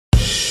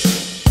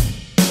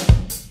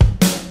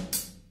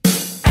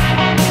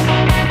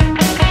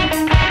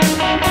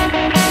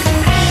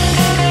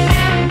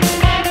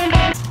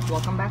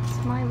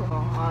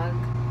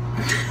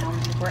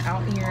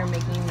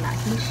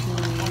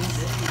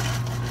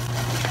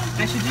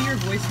I should do your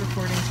voice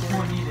recording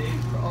for you.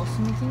 We're also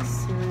making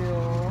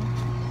cereal.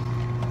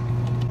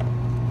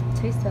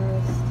 Taste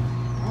test.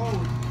 Oh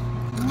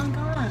my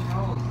god.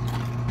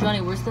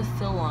 Johnny, where's the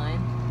fill line?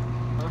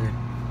 Okay.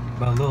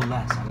 But a little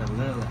less. I got a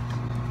little less.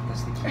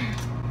 That's the key.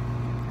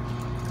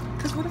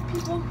 Because what if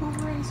people who were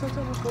already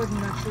started recording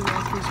actually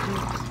like your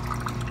scoop?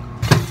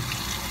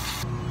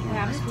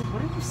 Yeah,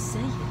 what are you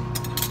saying?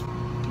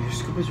 Your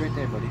scoop is right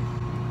there, buddy.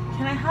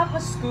 Can I have a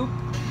scoop?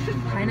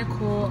 Hi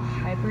Nicole,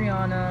 hi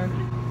Brianna.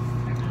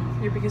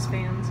 Your biggest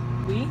fans.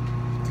 We?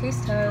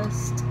 Taste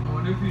test. I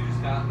wonder if you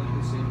just got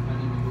like the same kind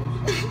of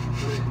noodles.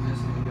 Put it in this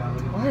and you got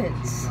like What?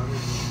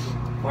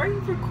 Why are you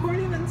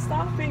recording and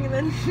stopping and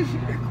then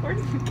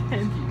recording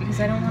again? Because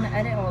I don't want to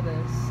edit all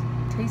this.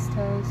 Taste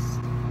test.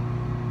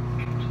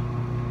 You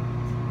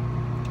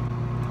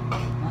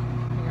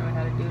know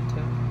how to do it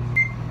too.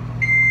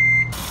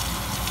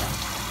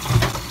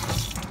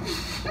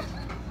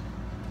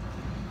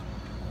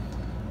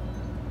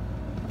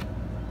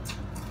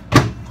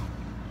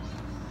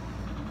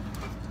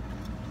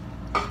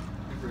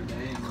 every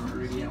day and we're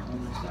already at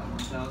almost at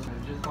 1,000.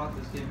 I just bought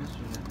this game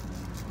yesterday.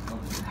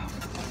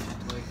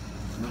 Like,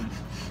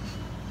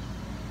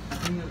 I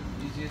think the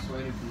easiest way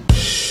to do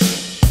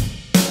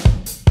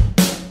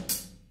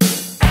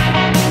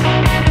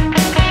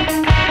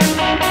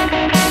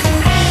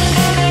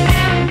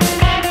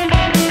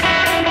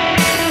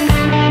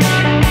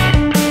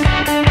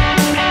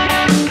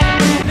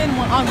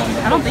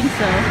I don't think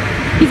so.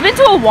 He's been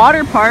to a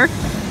water park.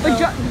 But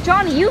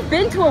Johnny, you've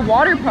been to a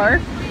water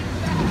park.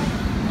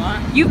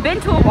 What? You've been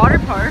to a water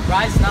park.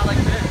 Ride's not like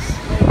this.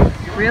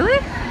 Really?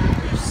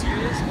 Are you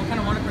serious? What kind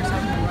of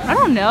 1% I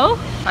don't know.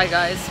 Hi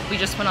guys, we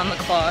just went on the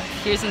claw.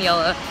 Here's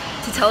Aniela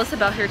to tell us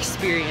about her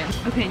experience.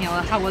 Okay,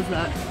 Aniela, how was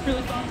that?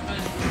 Really fun.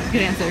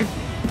 Good answer.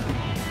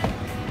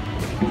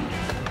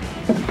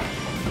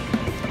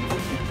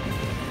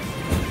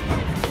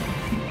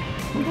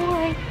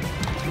 Boy.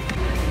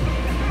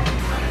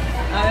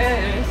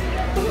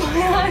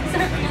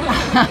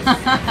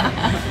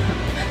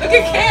 Look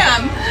at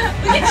Cam!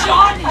 Look at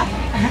Johnny!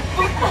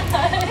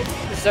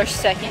 This is our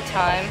second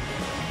time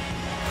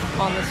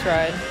on this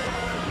ride.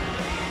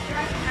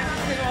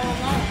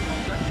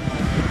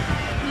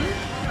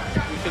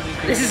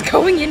 This is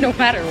going in no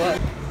matter what.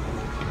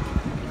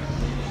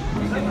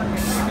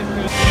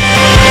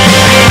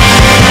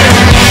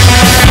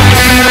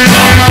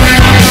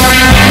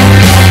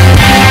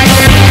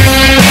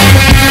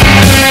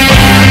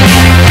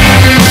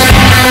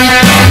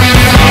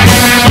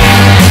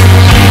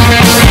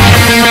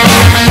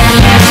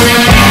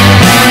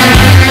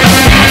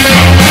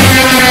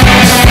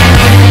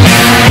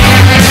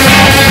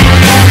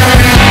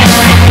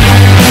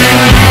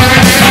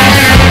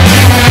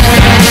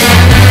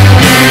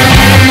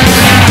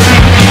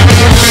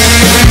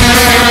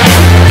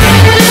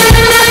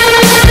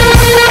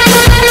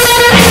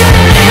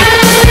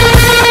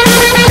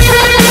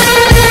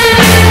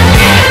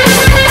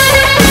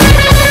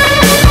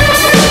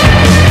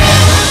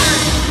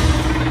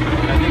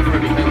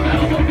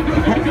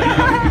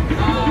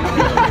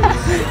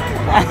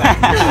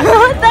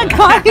 That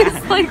guy is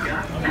like.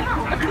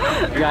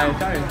 Yeah,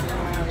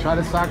 try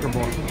the soccer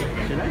ball.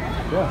 Should I?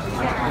 Yeah.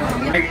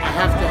 I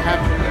have to have.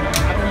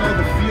 I don't know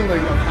the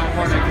feeling of how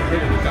hard I can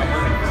hit it without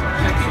hurting myself.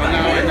 So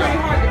now I know.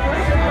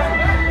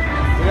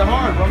 Hit it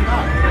hard, run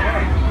back.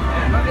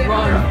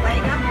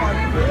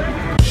 Run.